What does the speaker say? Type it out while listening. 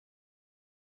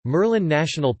Murlen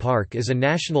National Park is a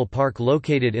national park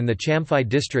located in the Champhai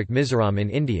district, Mizoram in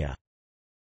India.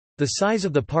 The size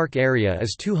of the park area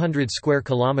is 200 square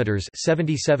kilometers,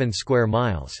 77 square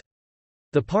miles.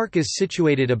 The park is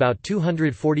situated about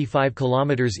 245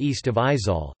 kilometers east of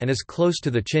Aizawl and is close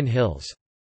to the Chin Hills.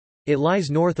 It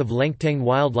lies north of Lengteng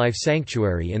Wildlife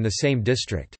Sanctuary in the same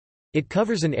district. It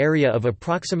covers an area of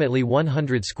approximately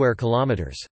 100 square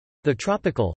kilometers. The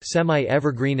tropical,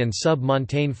 semi-evergreen and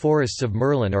sub-montane forests of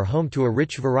Murlen are home to a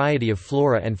rich variety of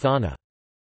flora and fauna.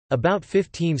 About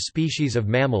 15 species of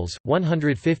mammals,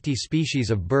 150 species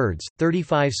of birds,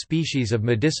 35 species of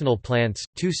medicinal plants,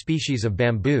 2 species of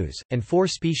bamboos, and 4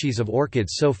 species of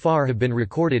orchids so far have been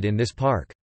recorded in this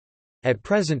park. At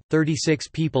present, 36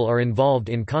 people are involved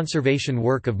in conservation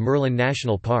work of Murlen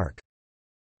National Park.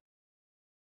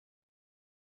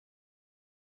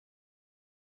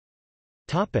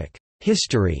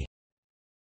 History.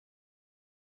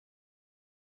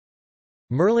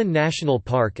 Murlen National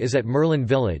Park is at Murlen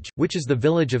village, which is the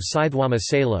village of Saithwama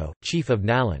Salo, chief of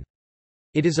Nalan.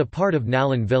 It is a part of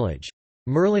Nalan village.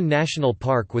 Murlen National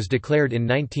Park was declared in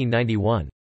 1991.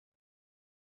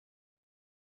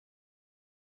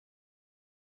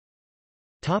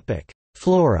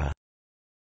 Flora.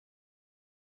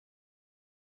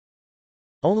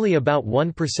 Only about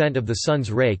 1% of the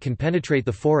sun's ray can penetrate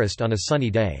the forest on a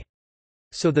sunny day.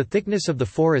 So the thickness of the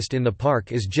forest in the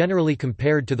park is generally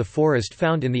compared to the forest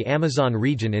found in the Amazon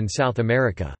region in South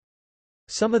America.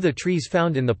 Some of the trees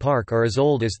found in the park are as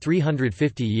old as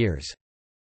 350 years.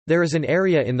 There is an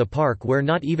area in the park where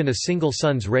not even a single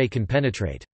sun's ray can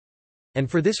penetrate. And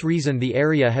for this reason the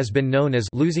area has been known as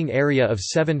Losing Area of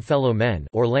Seven Fellow Men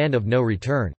or Land of No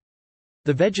Return.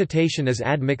 The vegetation is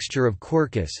admixture of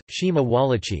quercus, Shima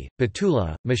wallacei,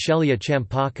 betula, Michelia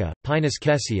champaca, Pinus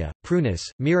kessia, prunus,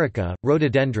 myrica,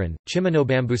 rhododendron,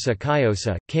 Chimonobambusa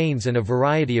cayosa, canes and a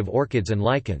variety of orchids and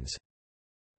lichens.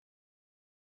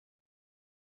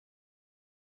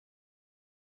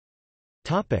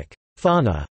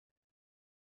 Fauna.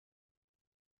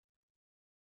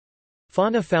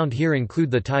 Fauna found here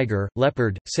include the tiger,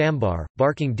 leopard, sambar,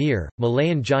 barking deer,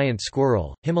 Malayan giant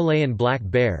squirrel, Himalayan black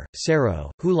bear,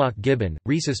 serow, hoolock gibbon,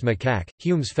 rhesus macaque,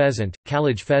 Hume's pheasant,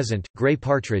 Kalij pheasant, grey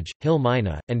partridge, hill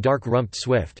myna, and dark-rumped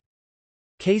swift.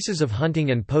 Cases of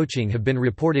hunting and poaching have been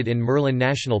reported in Murlen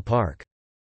National Park.